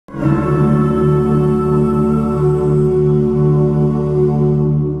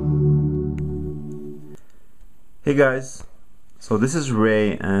Hey guys, so this is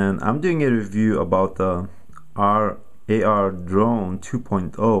Ray and I'm doing a review about the ar.drone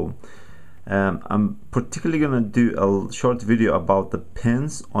 2.0. I'm particularly gonna do a short video about the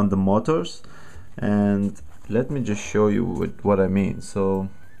pins on the motors, and let me just show you what I mean. So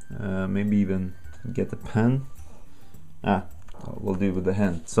maybe even get a pen. We'll do it with the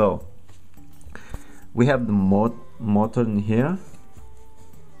hand. So we have the motor in here,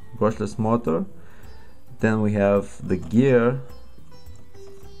 brushless motor. Then we have the gear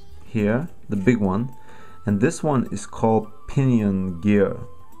here, the big one, and this one is called pinion gear.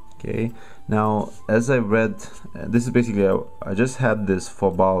 Okay, now as I read, this is basically I just had this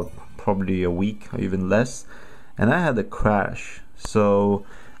for about probably a week or even less, and I had a crash. So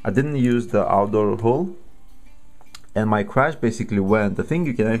I didn't use the outdoor hole, and my crash basically went. The thing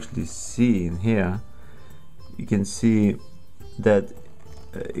you can actually see in here, you can see that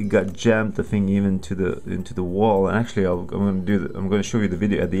it got jammed, the thing, even into the wall. And actually I'm going to show you the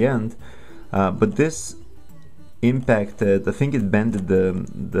video at the end, but this impacted, I think it bended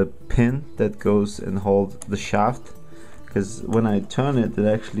the pin that goes and holds the shaft, because when I turn it, it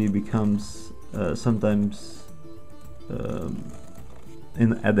actually becomes sometimes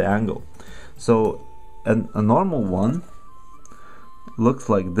at the angle. So a normal one looks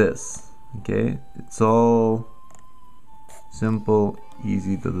like this. Okay, it's all simple,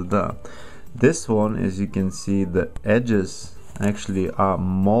 easy, This one, as you can see, the edges actually are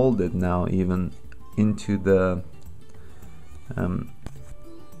molded now even into the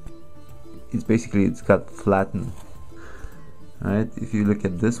it's got flattened. Right, if you look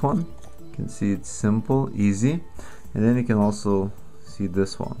at this one, you can see it's simple, easy, and then you can also see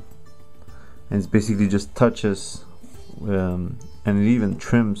this one, and it's basically just touches, and it even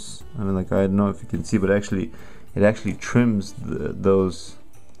trims. I mean, like, I don't know if you can see, but actually it actually trims those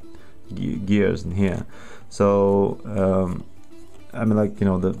gears in here. So I mean, like, you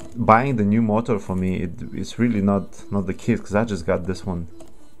know, buying the new motor for me, it's really not the case, because I just got this one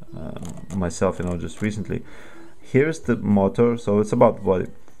myself, you know, just recently. Here's the motor. So it's about what,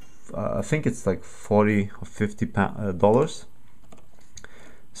 I think it's like $40 or $50.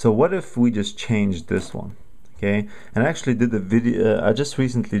 So what if we just change this one? Okay, and I actually did the video. I just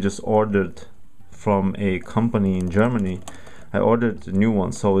recently just ordered from a company in Germany. I ordered a new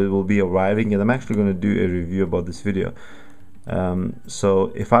one, so it will be arriving, and I'm actually going to do a review about this video.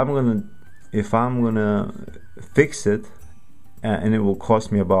 So if I'm gonna fix it, and it will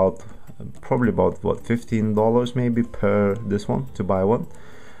cost me probably about what, $15 maybe per this one, to buy one,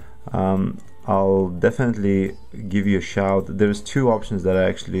 I'll definitely give you a shout. There's two options that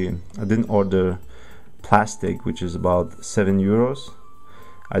I didn't order plastic, which is about €7.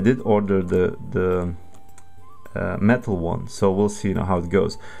 I did order the metal one, so we'll see, you know, how it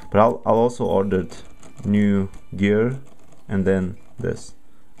goes. But I'll also ordered new gear, and then this.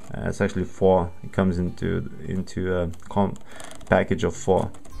 It's actually 4. It comes into a package of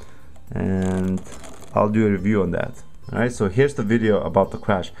 4, and I'll do a review on that. Alright, so here's the video about the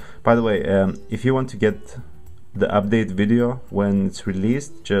crash. By the way, if you want to get the update video when it's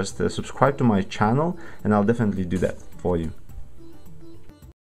released, just subscribe to my channel, and I'll definitely do that for you.